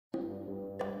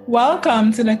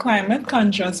Welcome to the Climate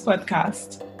Conscious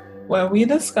podcast, where we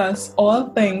discuss all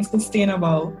things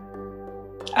sustainable.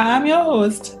 I'm your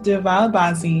host, Derval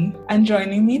Bazi, and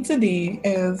joining me today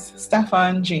is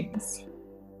Stephan James.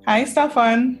 Hi,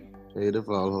 Stephan. Hey,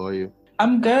 Derval, how are you?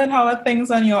 I'm good. How are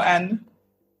things on your end?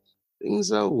 Things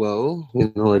are well,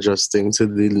 adjusting to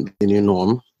the new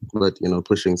norm, but,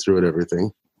 pushing through it,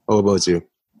 everything. How about you?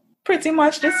 Pretty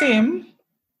much the same,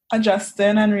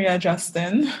 adjusting and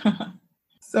readjusting.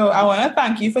 So I want to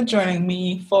thank you for joining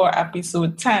me for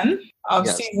episode 10 of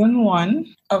season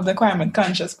 1 of the Climate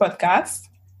Conscious podcast.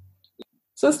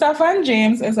 So Stephan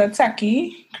James is a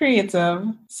techie, creative,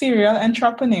 serial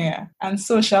entrepreneur, and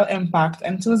social impact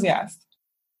enthusiast.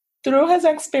 Through his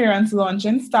experience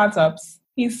launching startups,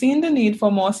 he's seen the need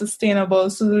for more sustainable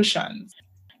solutions.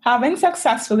 Having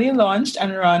successfully launched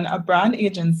and run a brand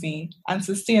agency and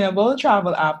sustainable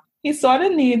travel app, he saw the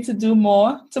need to do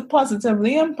more to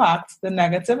positively impact the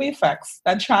negative effects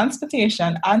that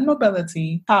transportation and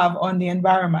mobility have on the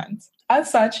environment. As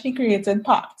such, he created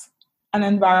Parkt, an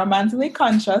environmentally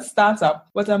conscious startup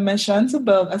with a mission to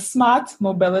build a smart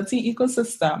mobility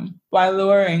ecosystem while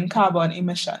lowering carbon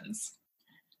emissions.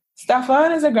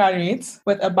 Stephan is a graduate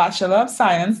with a Bachelor of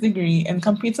Science degree in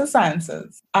Computer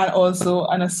Sciences and also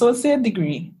an associate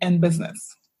degree in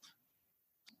business.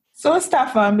 So,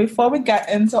 Stephan, before we get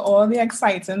into all the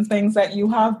exciting things that you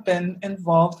have been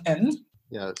involved in,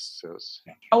 Yes.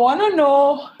 I want to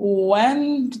know,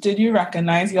 when did you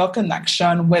recognize your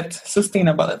connection with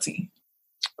sustainability?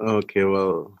 Okay,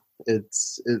 well, it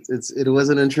was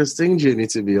an interesting journey,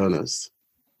 to be honest.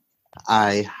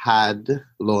 I had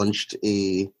launched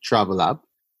a travel app.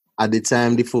 At the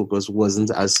time, the focus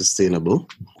wasn't as sustainable.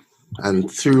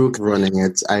 And through running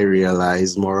it, I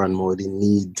realized more and more the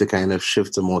need to kind of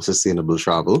shift to more sustainable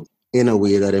travel in a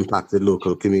way that impacted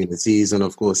local communities. And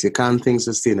of course, you can't think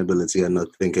sustainability and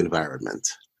not think environment.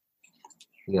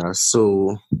 Yeah,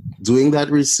 so doing that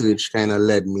research kind of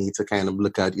led me to kind of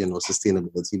look at,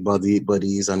 sustainability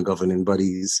bodies and governing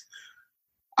bodies.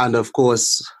 And of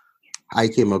course, I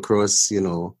came across,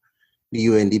 the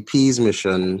UNDP's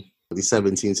mission, the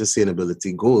 17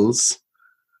 sustainability goals.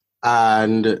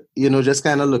 And, just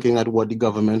kind of looking at what the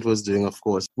government was doing, of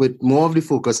course, with more of the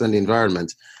focus on the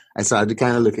environment, I started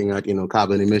kind of looking at,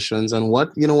 carbon emissions and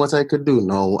what I could do.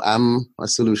 Now, I'm a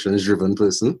solutions-driven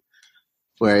person.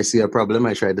 Where I see a problem,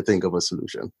 I try to think of a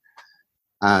solution.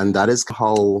 And that is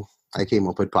how I came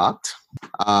up with Parkt.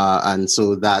 And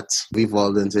so that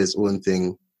evolved into its own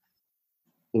thing,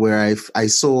 where I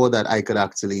saw that I could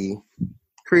actually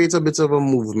create a bit of a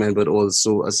movement, but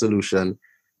also a solution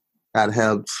that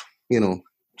helped,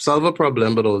 solve a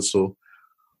problem, but also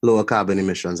lower carbon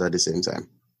emissions at the same time.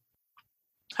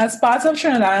 As part of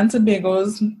Trinidad and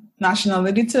Tobago's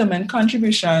nationally determined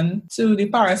contribution to the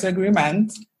Paris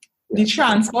Agreement, the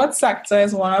transport sector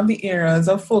is one of the areas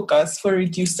of focus for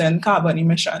reducing carbon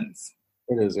emissions.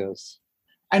 It is, yes.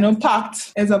 I know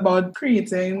Parkt is about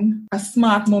creating a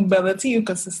smart mobility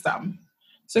ecosystem.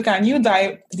 So can you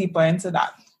dive deeper into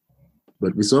that?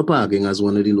 But we saw parking as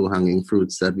one of the low-hanging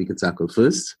fruits that we could tackle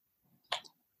first.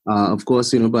 Of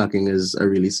course, parking is a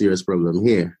really serious problem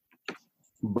here.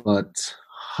 But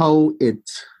how it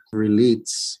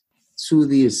relates to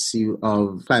the issue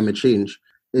of climate change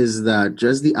is that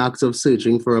just the act of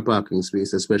searching for a parking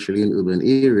space, especially in urban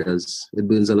areas, it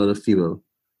burns a lot of fuel.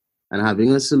 And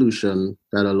having a solution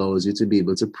that allows you to be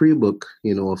able to pre-book,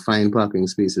 or find parking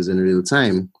spaces in real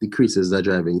time decreases that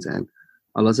driving time.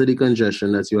 A lot of the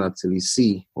congestion that you actually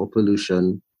see, or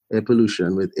air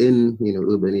pollution within,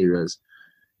 urban areas,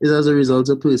 is as a result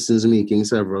of persons making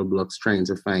several blocks trying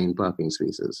to find parking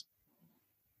spaces.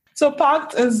 So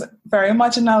Parkt is very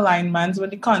much in alignment with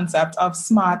the concept of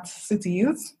smart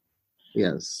cities.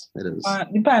 Yes, it is.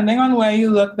 Depending on where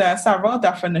you look, there are several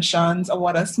definitions of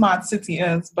what a smart city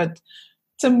is, but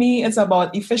to me, it's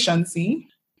about efficiency.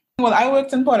 Well, I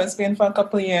worked in Port of Spain for a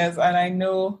couple of years, and I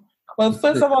know, well,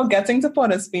 first of all, getting to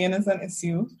Port of Spain is an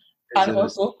issue, and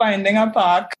also finding a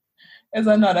park is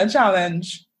another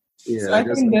challenge. Yeah, so I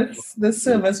think this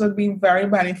service would be very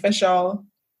beneficial.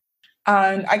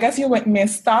 And I guess you may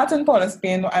start in Port of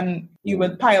Spain and you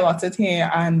would pilot it here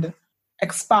and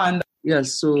expand.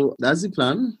 Yes, so that's the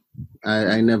plan.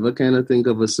 I never kind of think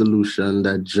of a solution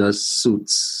that just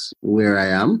suits where I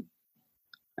am.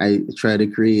 I try to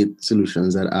create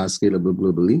solutions that are scalable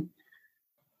globally.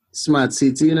 Smart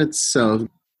city in itself,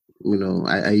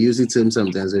 I use the term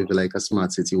sometimes, I feel like a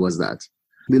smart city was that.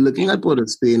 We're looking at Port of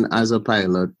Spain as a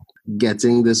pilot.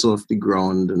 Getting this off the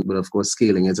ground, but of course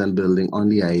scaling it and building on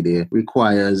the idea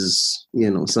requires,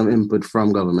 some input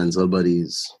from governmental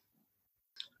bodies.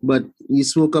 But you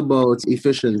spoke about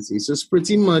efficiency. So it's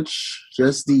pretty much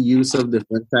just the use of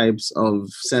different types of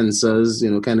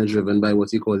sensors, kind of driven by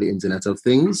what you call the Internet of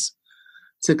Things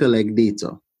to collect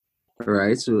data,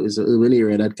 right? So it's an urban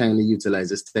area that kind of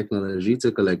utilizes technology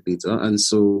to collect data. And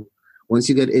so once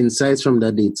you get insights from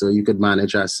that data, you could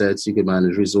manage assets, you could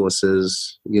manage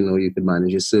resources, you could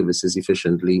manage your services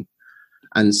efficiently.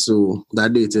 And so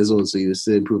that data is also used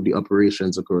to improve the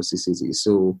operations across the city.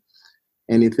 So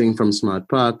anything from smart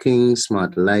parking,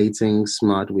 smart lighting,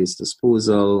 smart waste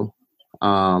disposal,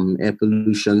 air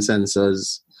pollution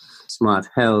sensors, smart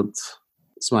health,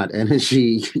 smart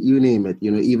energy, you name it.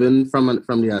 Even from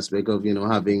the aspect of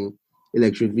having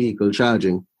electric vehicle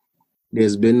charging.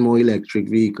 There's been more electric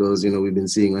vehicles, we've been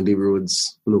seeing on the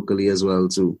roads locally as well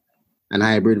too, and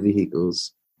hybrid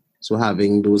vehicles. So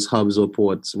having those hubs or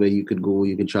ports where you could go,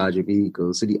 you could charge your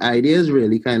vehicle. So the idea is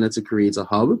really kind of to create a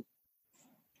hub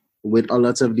with a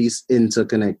lot of these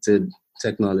interconnected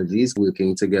technologies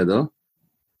working together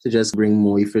to just bring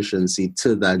more efficiency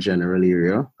to that general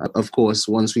area. Of course,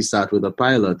 once we start with a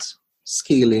pilot,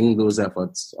 scaling those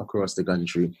efforts across the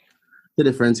country to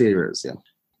different areas, yeah.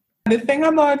 The thing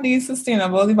about these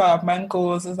sustainable development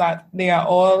goals is that they are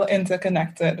all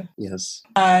interconnected. Yes.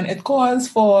 And it calls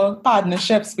for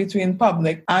partnerships between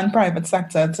public and private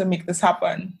sector to make this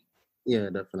happen. Yeah,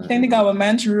 definitely. I think the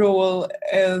government's role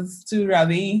is to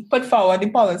really put forward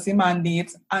the policy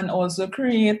mandate and also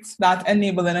create that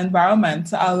enabling environment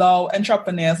to allow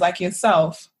entrepreneurs like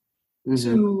yourself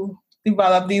to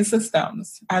develop these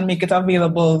systems and make it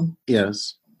available.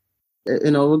 Yes.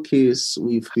 In our case,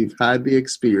 we've had the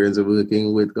experience of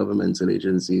working with governmental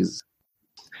agencies.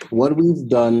 What we've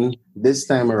done this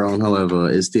time around, however,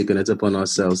 is taken it upon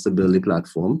ourselves to build the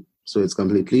platform. So it's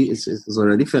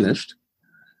already finished.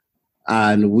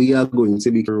 And we are going to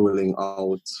be rolling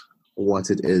out what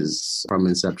it is from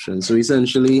inception. So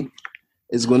essentially,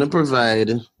 it's going to provide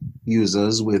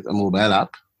users with a mobile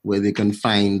app where they can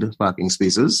find parking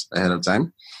spaces ahead of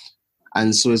time.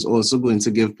 And so it's also going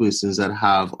to give persons that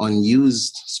have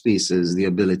unused spaces the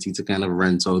ability to kind of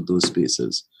rent out those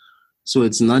spaces. So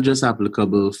it's not just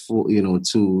applicable for,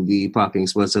 to the parking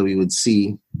spots that we would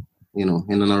see, in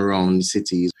and around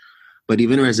cities, but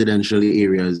even residential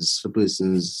areas for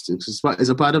persons. It's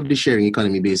a part of the sharing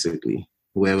economy, basically,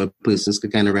 where persons can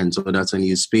kind of rent out that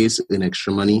unused space, earn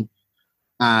extra money,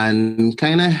 and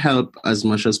kind of help as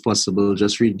much as possible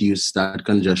just reduce that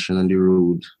congestion on the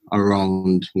road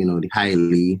around, the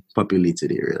highly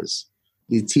populated areas.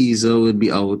 The teaser will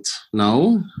be out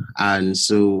now, and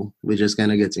so we're just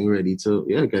kind of getting ready to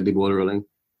get the ball rolling.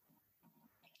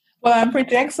 Well, I'm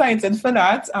pretty excited for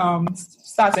that,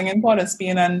 starting in Port of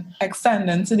Spain and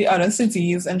extending to the other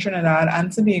cities in Trinidad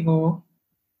and Tobago,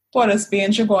 Port of Spain,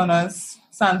 Chaguanas,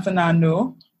 San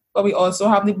Fernando. But we also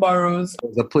have the boroughs.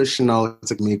 There's a push now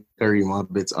to make Karima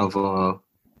a bit of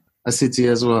a city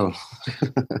as well.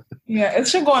 Yeah,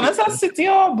 is Chaguanas a city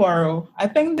or a borough? I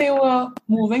think they were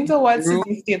moving towards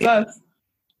city status.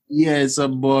 Yeah, it's a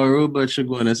borough, but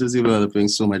Chaguanas is developing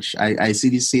so much. I see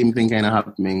the same thing kind of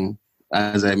happening,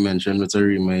 as I mentioned, with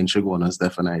Arima and Chaguanas,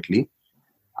 definitely.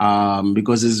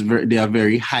 Because they are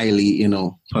very highly,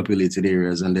 populated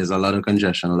areas, and there's a lot of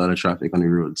congestion, a lot of traffic on the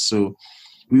roads. So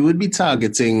we would be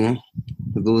targeting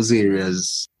those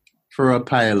areas for a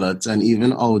pilot, and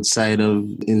even outside of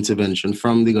intervention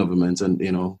from the government and,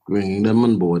 bringing them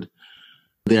on board.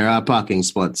 There are parking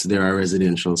spots, there are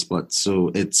residential spots.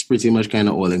 So it's pretty much kind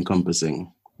of all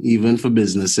encompassing. Even for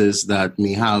businesses that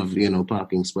may have,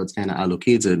 parking spots kind of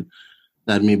allocated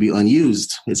that may be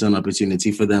unused, it's an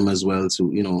opportunity for them as well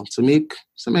to, to make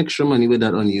some extra money with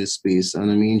that unused space. And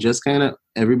I mean, just kind of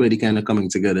everybody kind of coming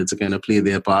together to kind of play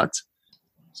their part.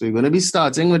 So we're going to be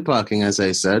starting with parking, as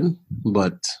I said,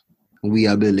 but we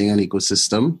are building an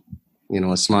ecosystem,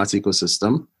 a smart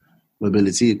ecosystem,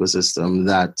 mobility ecosystem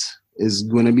that is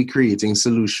going to be creating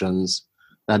solutions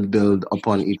that build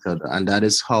upon each other. And that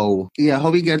is how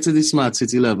we get to the smart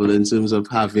city level in terms of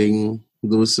having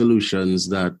those solutions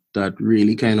that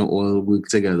really kind of all work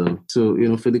together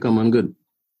to, for the common good.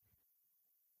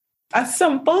 A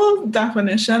simple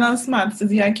definition of smart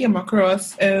city I came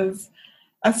across is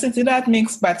a city that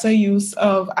makes better use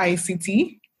of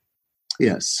ICT.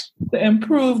 Yes. To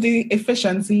improve the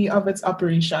efficiency of its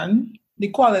operation, the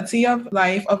quality of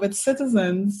life of its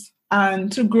citizens,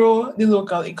 and to grow the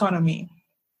local economy.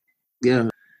 Yeah.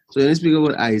 So when you speak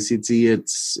about ICT,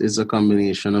 it's a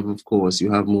combination of course,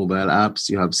 you have mobile apps,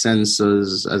 you have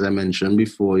sensors, as I mentioned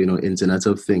before, Internet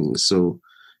of Things. So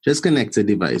just connected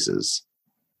devices.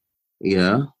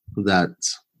 Yeah, that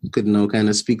could now kind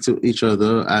of speak to each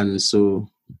other and so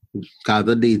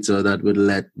gather data that would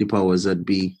let the powers that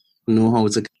be know how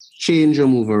to change or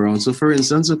move around. So for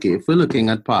instance, okay, if we're looking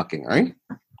at parking, right?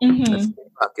 Mm-hmm.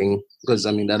 Parking, because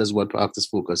I mean, that is what Parkt is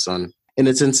focused on in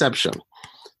its inception.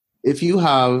 If you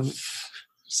have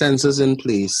sensors in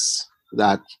place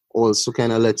that also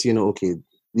kind of let you know, okay,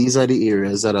 these are the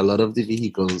areas that a lot of the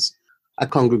vehicles are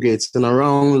congregating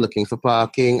around looking for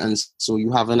parking, and so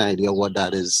you have an idea what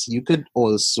that is. You could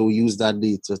also use that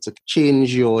data to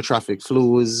change your traffic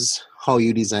flows, how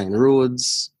you design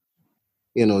roads,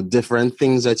 different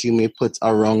things that you may put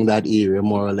around that area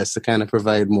more or less to kind of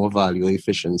provide more value or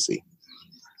efficiency.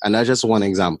 And that's just one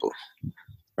example,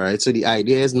 right? So the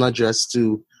idea is not just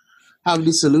to have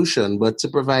the solution, but to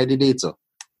provide the data.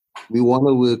 We want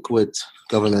to work with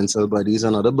governmental bodies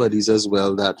and other bodies as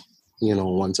well that,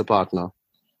 want to partner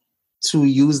to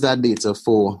use that data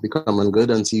for the common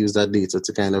good and to use that data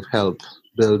to kind of help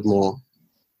build more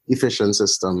efficient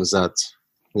systems that,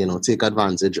 take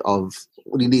advantage of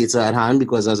the data at hand,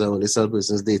 because as I always tell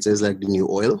persons, data is like the new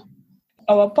oil.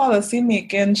 Our policy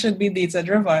making should be data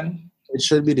driven. It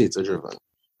should be data driven.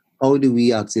 How do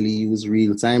we actually use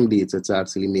real-time data to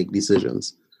actually make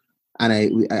decisions? And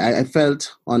I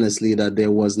felt, honestly, that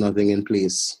there was nothing in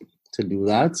place to do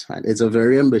that. And it's a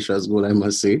very ambitious goal, I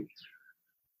must say.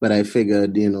 But I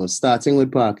figured, starting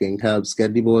with parking helps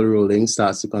get the ball rolling,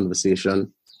 starts the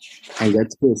conversation, and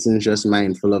gets persons just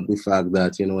mindful of the fact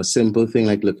that, a simple thing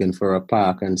like looking for a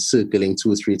park and circling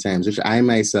 2 or 3 times, which I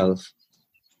myself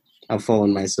have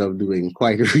found myself doing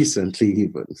quite recently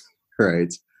even,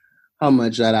 right? How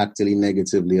much that actually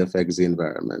negatively affects the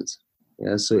environment.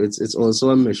 Yeah, so it's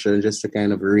also a mission just to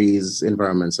kind of raise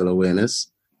environmental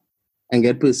awareness and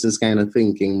get persons kind of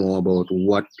thinking more about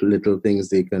what little things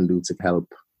they can do to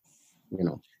help,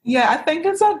 Yeah, I think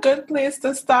it's a good place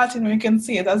to start, you can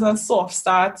see it as a soft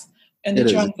start in the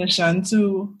transition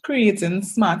to creating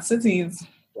smart cities.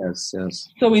 Yes.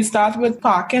 So we start with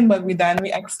parking, but we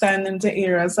extend into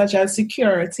areas such as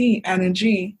security,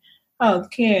 energy,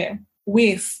 healthcare,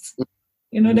 waste.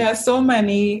 There are so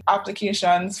many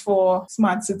applications for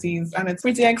smart cities, and it's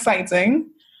pretty exciting.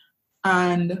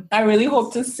 And I really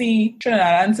hope to see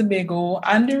Trinidad and Tobago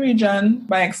and the region,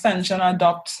 by extension,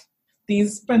 adopt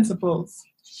these principles.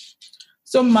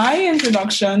 So my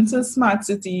introduction to smart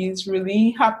cities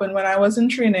really happened when I was in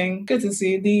training,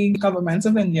 courtesy the government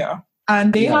of India.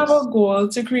 And they have a goal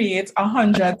to create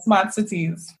 100 smart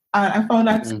cities. And I found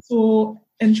that so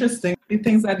interesting, the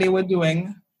things that they were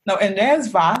doing. Now, India is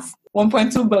vast,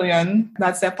 1.2 billion,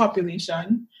 that's their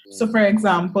population. So, for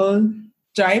example,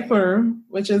 Jaipur,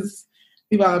 which is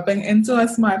developing into a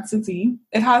smart city,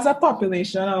 it has a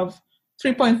population of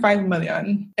 3.5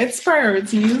 million. Its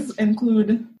priorities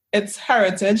include its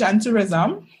heritage and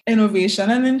tourism, innovation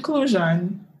and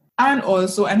inclusion, and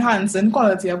also enhancing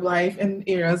quality of life in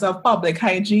areas of public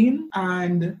hygiene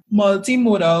and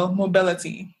multimodal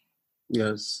mobility.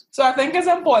 Yes. So I think it's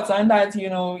important that,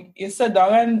 you sit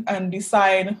down and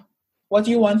decide what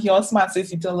you want your smart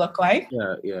city to look like,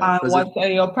 and what are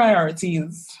your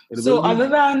priorities. So other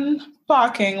than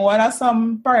parking, what are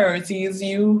some priorities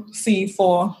you see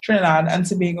for Trinidad and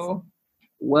Tobago?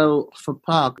 Well, for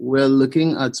park, we're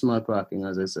looking at smart parking,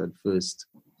 as I said first.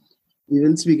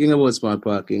 Even speaking about smart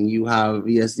parking, you have,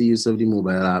 the use of the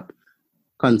mobile app,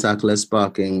 contactless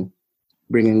parking,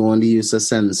 bringing on the use of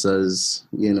sensors,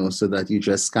 so that you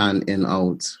just scan in,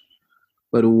 out.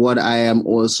 But what I am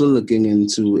also looking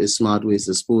into is smart waste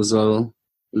disposal,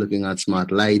 looking at smart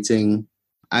lighting.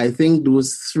 I think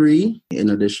those 3, in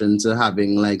addition to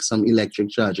having like some electric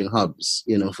charging hubs,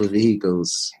 for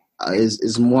vehicles,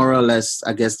 is more or less,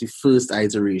 I guess, the first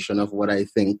iteration of what I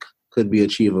think could be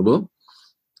achievable.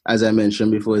 As I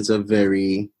mentioned before, it's a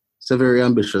very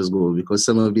ambitious goal because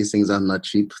some of these things are not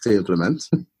cheap to implement,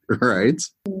 right?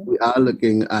 We are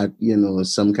looking at,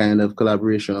 some kind of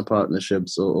collaboration or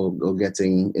partnerships or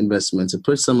getting investment to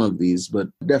push some of these. But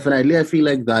definitely, I feel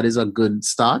like that is a good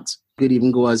start. Could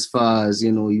even go as far as,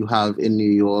 you have in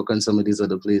New York and some of these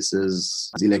other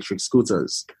places, electric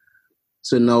scooters.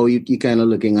 So now you're kind of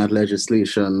looking at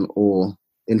legislation or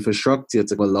infrastructure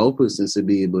to allow persons to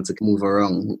be able to move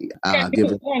around. Can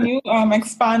you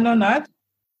expand on that?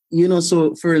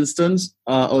 So for instance,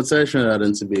 outside Trinidad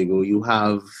and Tobago, you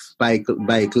have bike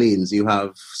lanes, you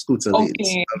have scooter lanes,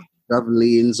 you have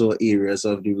lanes or areas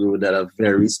of the road that are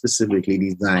very specifically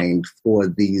designed for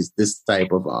this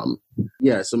type of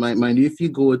So mind you, if you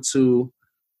go to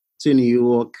New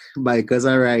York, bikers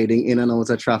are riding in and out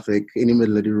of traffic in the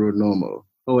middle of the road normal.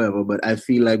 However, but I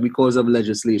feel like because of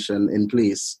legislation in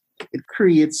place, it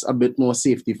creates a bit more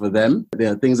safety for them.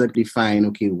 There are things that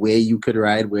define, where you could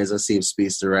ride, where's a safe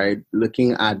space to ride.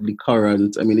 Looking at the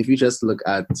current, if you just look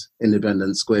at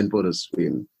Independence Square in Port of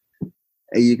Spain,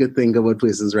 And you could think about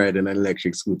places riding an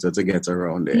electric scooter to get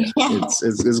around there. It's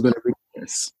going to be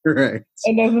yes, right.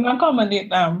 It doesn't accommodate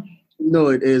them. No,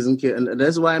 it isn't. And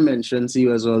that's why I mentioned to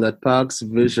you as well that Parkt's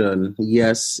vision,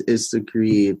 yes, is to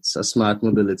create a smart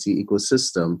mobility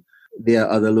ecosystem. There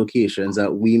are other locations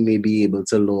that we may be able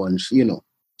to launch,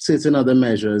 certain other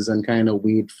measures and kind of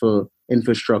wait for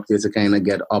infrastructure to kind of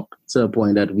get up to a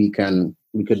point that we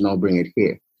could now bring it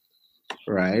here.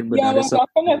 Right? But yeah,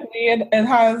 definitely it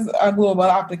has a global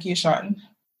application.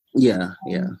 Yeah.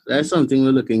 That's something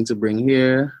we're looking to bring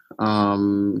here.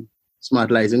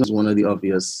 Smart lighting is one of the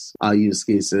obvious use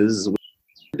cases.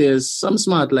 There's some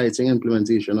smart lighting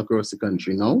implementation across the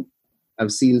country now.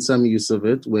 I've seen some use of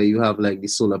it where you have like the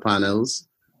solar panels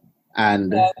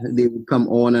and they would come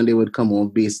on and they would come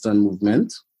off based on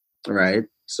movement, right?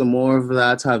 So more of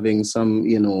that, having some,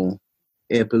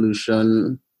 air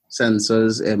pollution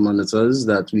sensors, air monitors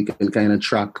that we can kind of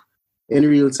track in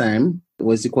real time.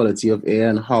 What's the quality of air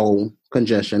and how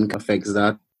congestion affects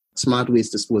that. Smart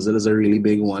waste disposal is a really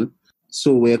big one.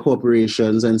 So where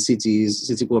corporations and city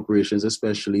corporations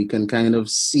especially can kind of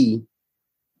see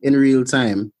in real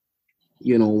time,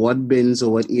 what bins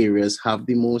or what areas have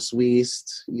the most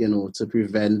waste, to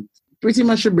prevent, pretty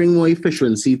much to bring more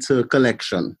efficiency to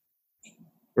collection,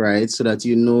 right? So that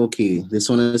okay, this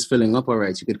one is filling up, all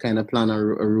right, you could kind of plan a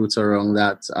route around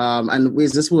that. And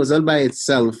waste disposal by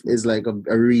itself is like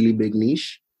a really big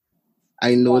niche.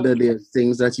 I know that there's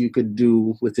things that you could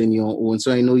do within your own.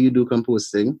 So I know you do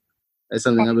composting. That's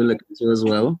something I've been looking into as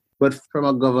well. But from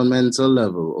a governmental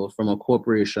level or from a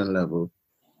corporation level,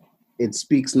 it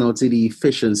speaks now to the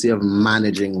efficiency of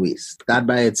managing waste. That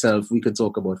by itself, we could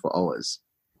talk about for hours.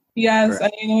 Yes,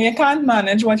 right? And you can't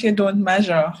manage what you don't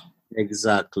measure.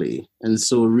 Exactly. And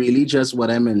so really just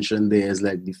what I mentioned there is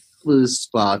like the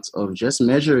first part of just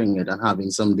measuring it and having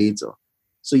some data.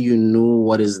 So you know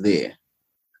what is there.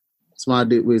 Smart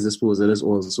waste disposal is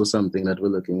also something that we're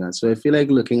looking at. So I feel like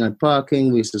looking at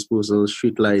parking, waste disposal,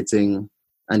 street lighting,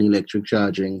 and electric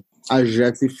charging as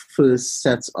just the first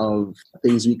set of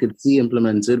things we could see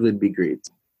implemented would be great.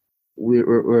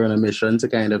 We're on a mission to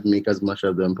kind of make as much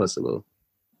of them possible.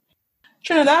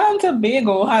 Trinidad and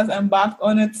Tobago has embarked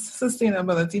on its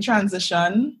sustainability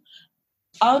transition,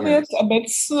 albeit a bit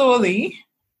slowly,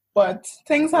 but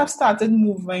things have started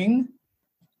moving.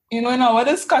 In our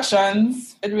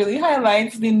discussions, it really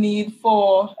highlights the need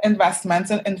for investments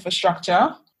in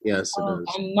infrastructure. Yes, it does.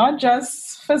 And not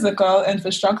just physical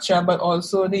infrastructure, but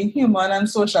also the human and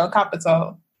social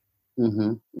capital.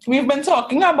 Mm-hmm. We've been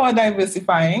talking about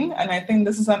diversifying, and I think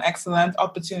this is an excellent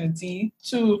opportunity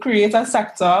to create a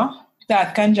sector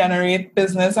that can generate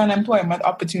business and employment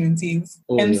opportunities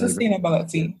in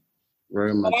sustainability.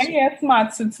 Very much. When I hear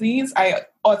smart cities, I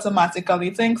automatically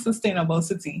think sustainable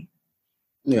city.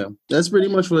 Yeah, that's pretty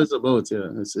much what it's about. Yeah,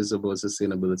 it's about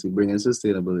sustainability, bringing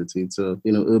sustainability to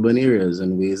urban areas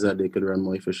in ways that they could run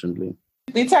more efficiently.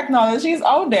 The technology is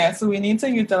out there, so we need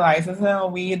to utilize it in a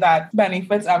way that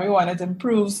benefits everyone. It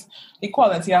improves the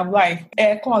quality of life,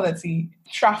 air quality,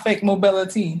 traffic,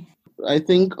 mobility. I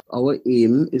think our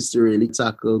aim is to really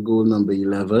tackle goal number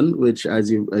 11, which,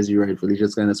 as you rightfully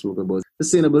just kind of spoke about,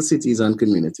 sustainable cities and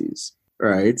communities.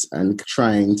 Right, and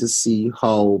trying to see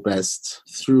how best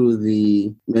through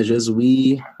the measures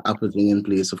we are putting in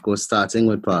place, of course, starting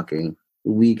with parking,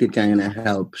 we could kind of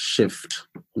help shift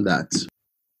that.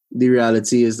 The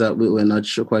reality is that we're not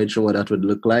quite sure what that would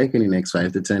look like in the next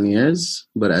 5 to 10 years.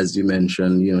 But as you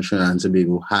mentioned, Trinidad and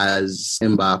Tobago has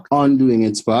embarked on doing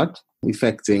its part,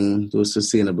 affecting those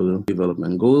sustainable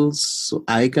development goals. So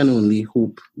I can only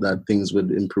hope that things would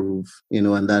improve,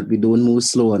 and that we don't move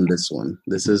slow on this one.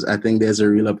 I think there's a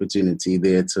real opportunity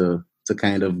there to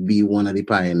kind of be one of the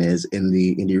pioneers in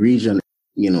the region,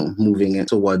 moving it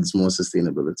towards more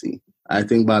sustainability. I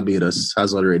think Barbados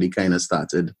has already kind of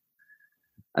started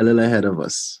a little ahead of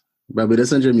us.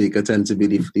 Barbados and Jamaica tend to be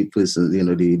the places,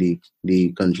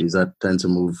 the countries that tend to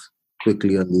move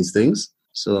quickly on these things.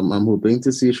 So I'm hoping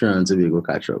to see Trinidad and Tobago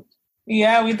catch up.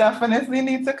 Yeah, we definitely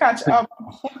need to catch up.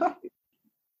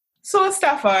 So,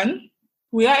 Stephan,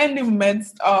 we are in the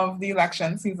midst of the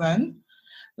election season.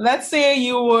 Let's say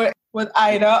you were with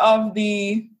either of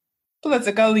the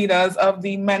political leaders of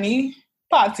the many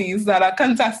parties that are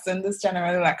contesting this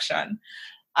general election,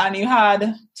 and you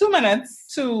had 2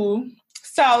 minutes to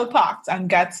sell Parkt and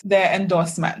get their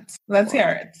endorsement. Let's hear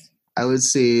it. I would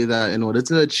say that in order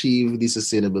to achieve the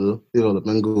sustainable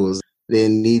development goals, there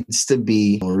needs to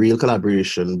be real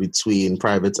collaboration between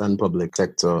private and public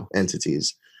sector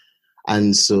entities.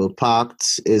 And so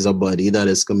Parkt is a body that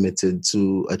is committed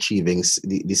to achieving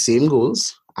the same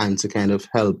goals and to kind of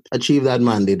help achieve that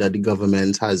mandate that the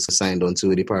government has signed on to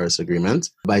with the Paris Agreement.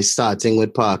 By starting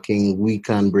with parking, we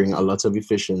can bring a lot of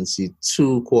efficiency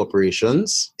to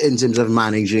corporations in terms of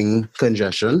managing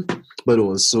congestion, but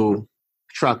also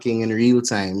tracking in real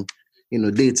time,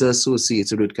 data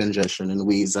associated with congestion in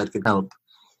ways that could help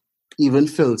even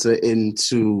filter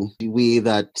into the way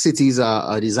that cities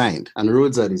are designed and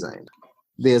roads are designed.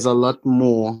 There's a lot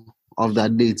more of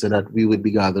that data that we would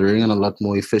be gathering and a lot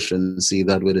more efficiency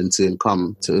that would in turn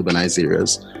come to urbanized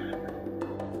areas.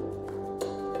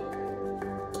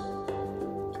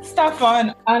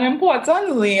 Stephan, an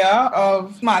important layer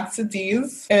of smart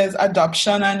cities is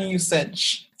adoption and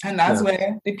usage. And that's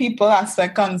where the people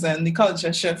aspect comes in, the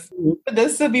culture shift. For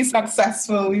this to be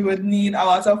successful, we would need a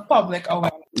lot of public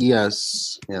awareness.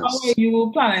 Yes. How are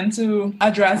you planning to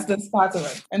address this part of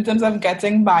it in terms of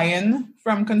getting buy-in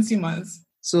from consumers?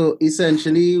 So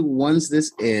essentially, once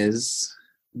this airs,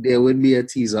 there would be a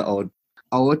teaser out.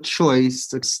 Our choice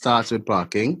to start with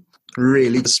parking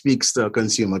really speaks to a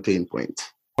consumer pain point.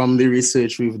 From the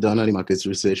research we've done and the market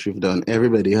research we've done,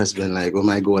 everybody has been like, oh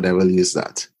my God, I will use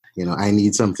that. I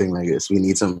need something like this. We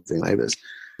need something like this.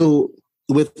 So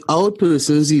without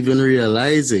persons even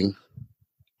realizing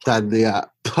that they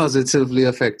are positively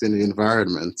affecting the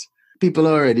environment, people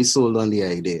are already sold on the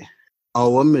idea.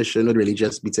 Our mission would really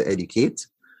just be to educate.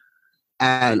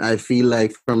 And I feel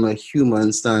like from a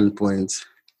human standpoint,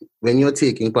 when you're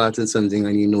taking part in something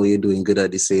and you're doing good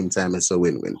at the same time, it's a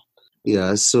win-win.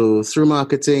 Yeah, so through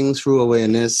marketing, through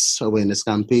awareness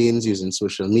campaigns, using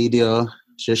social media,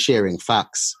 just sharing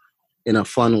facts in a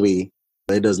fun way.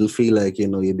 It doesn't feel like,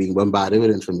 you're being bombarded with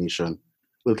information.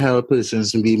 Will help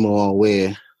persons to be more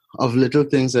aware of little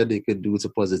things that they could do to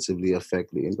positively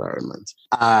affect the environment.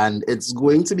 And it's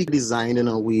going to be designed in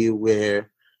a way where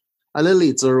a little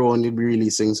later on, you'll be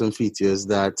releasing some features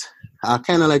that are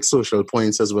kind of like social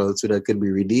points as well, so that could be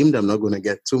redeemed. I'm not going to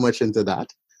get too much into that.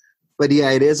 But the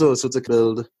idea is also to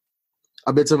build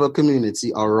a bit of a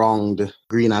community around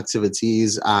green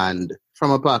activities and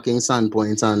from a parking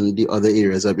standpoint and the other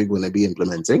areas that we're going to be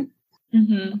implementing.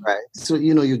 Mm-hmm. Right. So,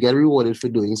 you get rewarded for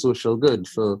doing social good.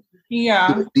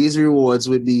 These rewards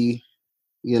would be,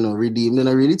 redeemed in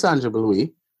a really tangible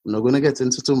way. I'm not going to get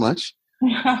into too much.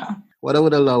 What I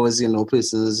would allow is,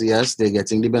 persons, yes, they're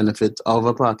getting the benefit of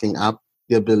a parking app,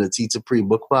 the ability to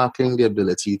pre-book parking, the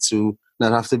ability to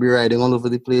not have to be riding all over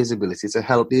the place, the ability to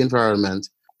help the environment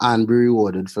and be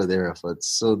rewarded for their efforts.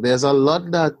 So there's a lot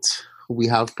that we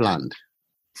have planned.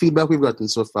 Feedback we've gotten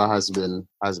so far has been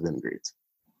great.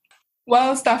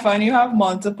 Well, Stephan, you have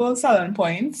multiple selling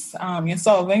points. You're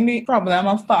solving the problem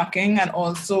of parking and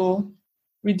also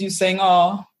reducing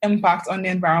our impact on the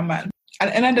environment.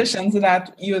 And in addition to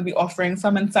that, you will be offering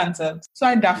some incentives. So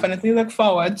I definitely look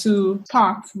forward to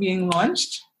Parkt being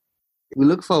launched. We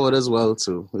look forward as well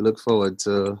too. We look forward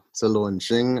to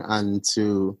launching and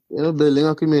to building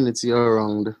a community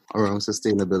around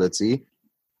sustainability.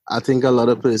 I think a lot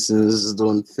of persons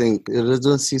don't see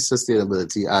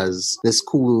sustainability as this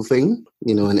cool thing,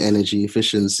 and energy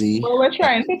efficiency. Well, we're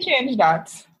trying to change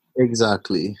that.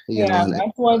 Exactly.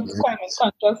 That's what Climate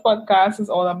Conscious Podcast is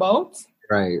all about.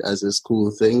 Right, as this cool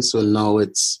thing. So now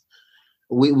it's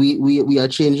we are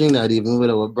changing that even with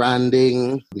our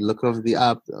branding, the look of the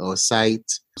app, our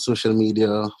site, social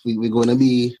media. We're going to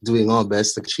be doing our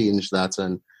best to change that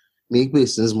and make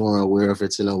persons more aware of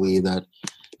it in a way that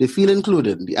they feel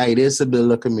included. The idea is to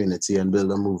build a community and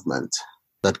build a movement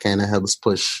that kind of helps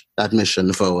push that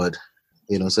mission forward,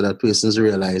 so that persons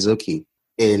realize, okay,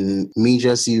 in me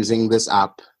just using this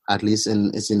app, at least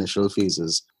in its initial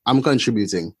phases, I'm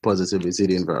contributing positively to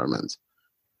the environment.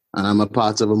 And I'm a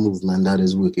part of a movement that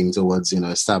is working towards,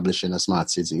 establishing a smart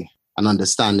city and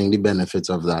understanding the benefits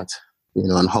of that,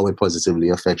 and how it positively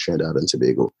affects Trinidad and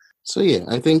Tobago. So yeah,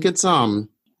 I think it's going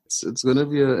to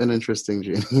be an interesting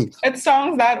journey. It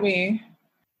sounds that way.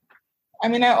 I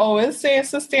mean, I always say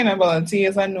sustainability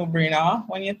is a no-brainer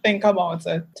when you think about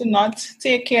it. To not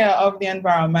take care of the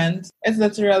environment is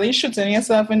literally shooting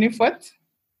yourself in the foot.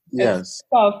 Yes. It's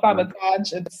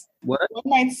self-sabotage. It's what one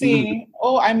might say,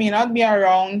 I may not be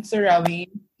around to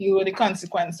really deal with the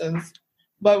consequences.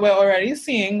 But we're already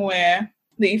seeing where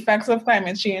the effects of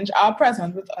climate change are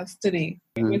present with us today.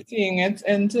 We're seeing it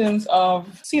in terms of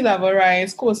sea level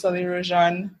rise, coastal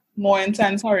erosion, more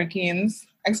intense hurricanes,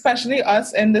 especially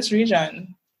us in this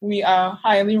region. We are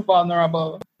highly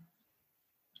vulnerable.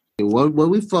 What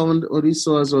we found, what we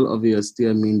saw as well, obviously,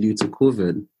 due to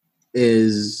COVID,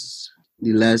 is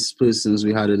the less persons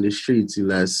we had in the streets, the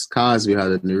less cars we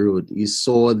had on the road. You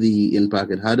saw the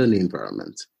impact it had on the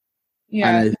environment.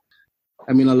 Yeah.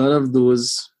 And a lot of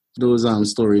those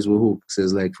those stories were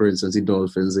hoaxes, like for instance the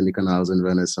dolphins in the canals in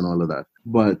Venice and all of that.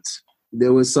 But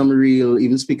there was some real,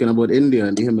 even speaking about India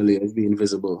and the Himalayas being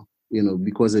visible,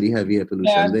 because of the heavy air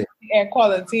pollution there. Air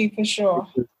quality for sure.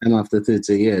 And after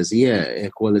 30 years, air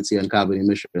quality and carbon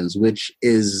emissions, which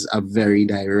is a very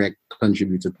direct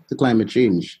contributor to climate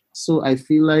change. So I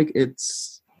feel like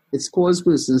it's caused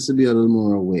persons to be a little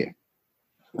more aware.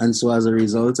 And so as a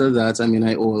result of that,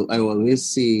 I always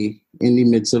see in the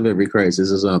midst of every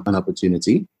crisis is an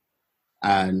opportunity,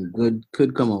 and good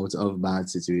could come out of bad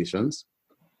situations.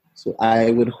 So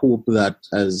I would hope that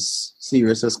as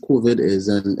serious as COVID is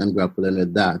and grappling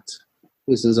with that,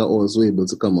 persons are also able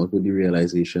to come up with the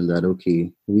realization that,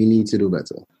 okay, we need to do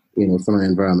better, from an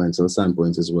environmental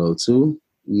standpoint as well too.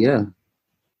 Yeah,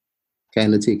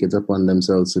 kind of take it upon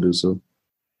themselves to do so.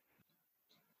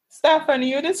 Stephan,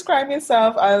 you describe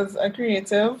yourself as a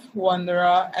creative,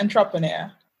 wanderer,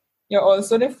 entrepreneur. You're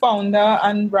also the founder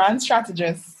and brand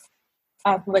strategist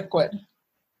at Liquid.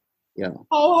 Yeah.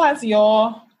 How has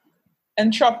your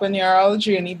entrepreneurial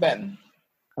journey been?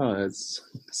 Oh, it's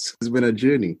been a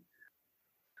journey.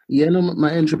 Yeah, no,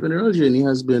 my entrepreneurial journey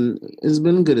it's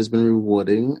been good. It's been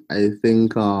rewarding. I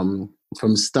think from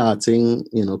starting,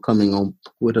 coming up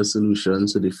with a solution.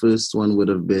 So the first one would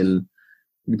have been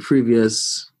the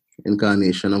previous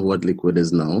incarnation of what Liquid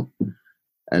is now.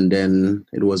 And then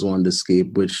it was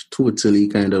Wonderscape, which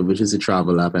is a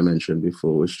travel app I mentioned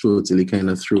before, which totally kind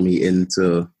of threw me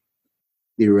into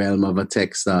the realm of a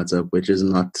tech startup, which is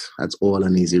not at all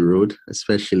an easy road,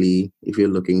 especially if you're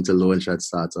looking to launch that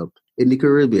startup in the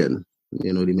Caribbean,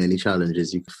 the many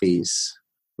challenges you face.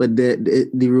 But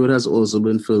the road has also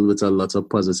been filled with a lot of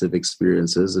positive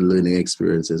experiences and learning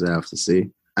experiences, I have to say.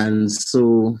 And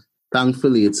so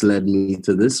thankfully, it's led me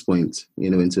to this point,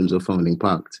 in terms of founding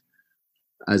Parkt.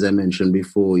 As I mentioned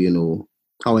before,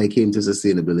 how I came to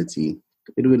sustainability.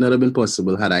 It would not have been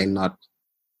possible had I not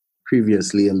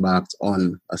previously embarked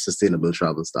on a sustainable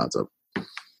travel startup.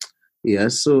 Yeah,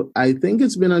 so I think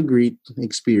it's been a great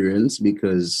experience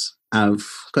because I've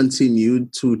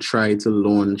continued to try to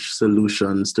launch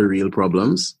solutions to real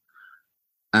problems.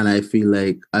 And I feel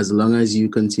like as long as you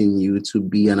continue to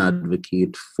be an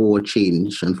advocate for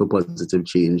change and for positive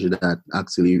change that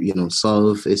actually,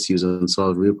 solve issues and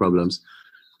solve real problems,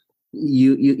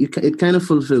 it kind of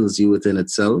fulfills you within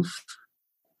itself,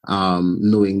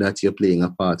 knowing that you're playing a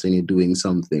part and you're doing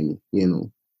something,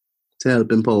 to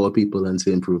help empower people and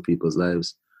to improve people's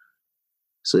lives.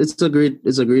 So it's a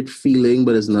great feeling,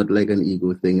 but it's not like an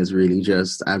ego thing. It's really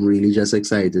I'm really just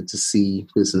excited to see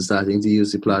persons starting to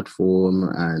use the platform,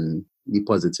 and the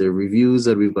positive reviews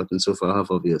that we've gotten so far have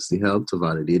obviously helped to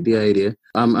validate the idea.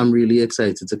 I'm really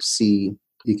excited to see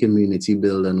the community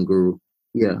build and grow.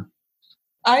 Yeah.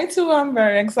 I too am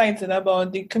very excited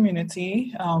about the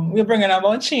community. We're bringing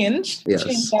about change, yes.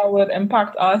 Change that would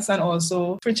impact us and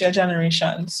also future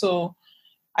generations. So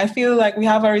I feel like we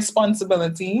have a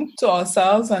responsibility to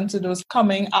ourselves and to those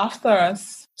coming after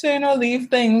us to, leave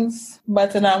things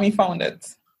better than we found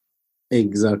it.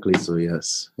 Exactly. So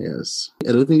yes.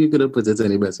 I don't think you could have put it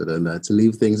any better than that. To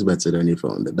leave things better than you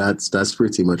found it. That's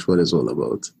pretty much what it's all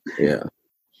about. Yeah.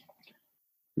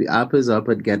 The app is up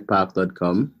at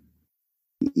getparkt.com.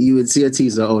 You would see a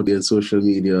teaser out there on social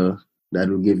media that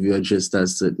will give you a gist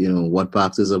as to, what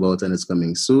Parkt is about, and it's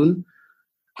coming soon.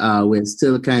 We're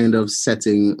still kind of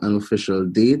setting an official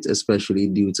date, especially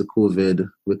due to COVID.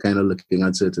 We're kind of looking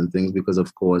at certain things because,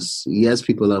 of course, yes,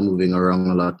 people are moving around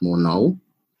a lot more now,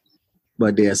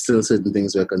 but there are still certain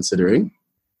things we're considering.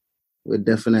 We're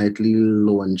definitely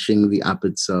launching the app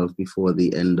itself before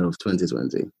the end of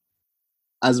 2020.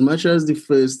 As much as the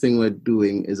first thing we're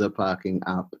doing is a parking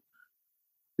app,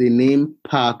 the name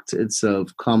Parkt itself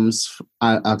comes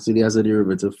actually as a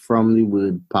derivative from the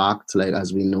word parked, like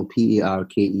as we know,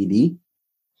 Parked,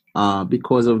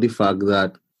 because of the fact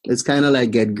that it's kind of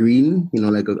like get green,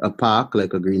 like a park,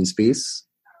 like a green space.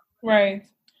 Right.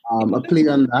 A play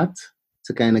on that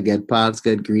to kind of get parks,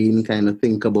 get green, kind of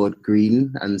think about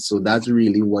green. And so that's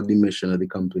really what the mission of the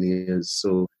company is.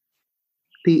 So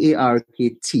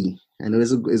Parkt. And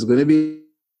it's going to be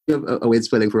a weird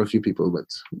spelling for a few people, but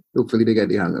hopefully they get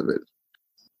the hang of it.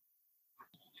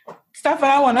 Stephan,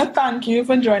 I want to thank you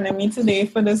for joining me today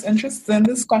for this interesting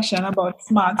discussion about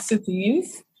smart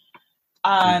cities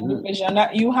and the vision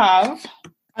that you have.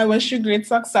 I wish you great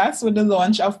success with the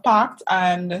launch of Parkt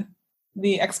and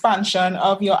the expansion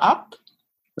of your app.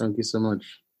 Thank you so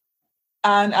much.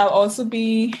 And I'll also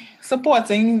be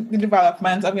supporting the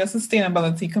development of your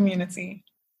sustainability community.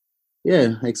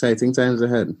 Yeah, exciting times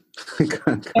ahead.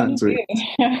 can't wait.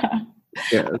 Yeah.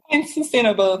 I think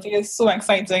sustainability is so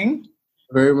exciting.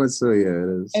 Very much so, yeah,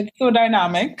 it is. It's so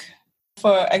dynamic.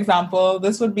 For example,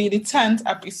 this would be the 10th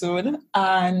episode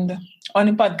and on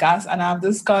the podcast, and I've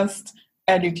discussed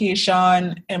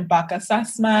education, impact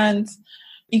assessment,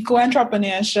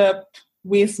 eco-entrepreneurship,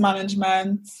 waste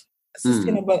management,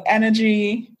 sustainable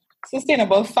energy,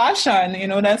 sustainable fashion.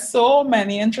 There's so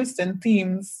many interesting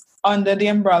themes under the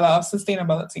umbrella of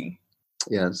sustainability.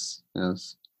 Yes.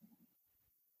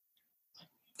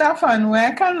 Stephan,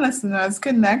 where can listeners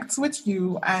connect with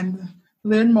you and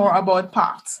learn more about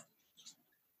Parkt?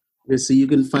 So you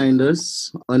can find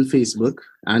us on Facebook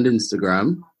and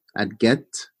Instagram at Get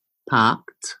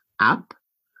Parkt App.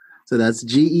 So that's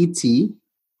GET,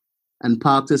 and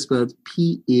Parkt is spelled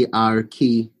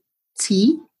PARKT,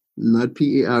 not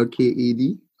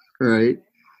PARKED, right?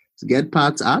 So Get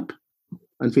Parkt App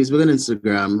on Facebook and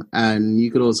Instagram, and you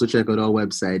can also check out our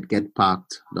website,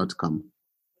 getparkt.com.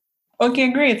 Okay,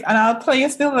 great. And I'll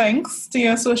place the links to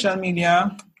your social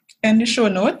media in the show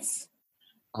notes.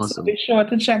 Awesome. So be sure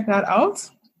to check that out.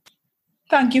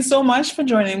 Thank you so much for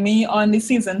joining me on the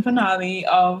season finale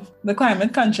of the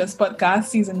Climate Conscious Podcast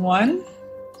Season 1.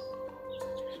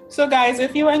 So guys,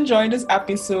 if you enjoyed this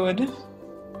episode,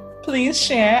 please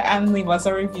share and leave us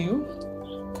a review.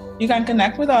 You can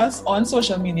connect with us on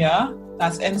social media.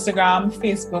 That's Instagram,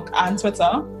 Facebook, and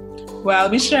Twitter, where I'll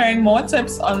be sharing more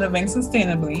tips on living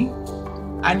sustainably.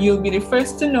 And you'll be the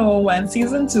first to know when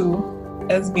Season 2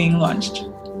 is being launched.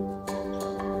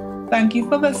 Thank you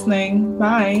for listening.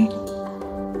 Bye.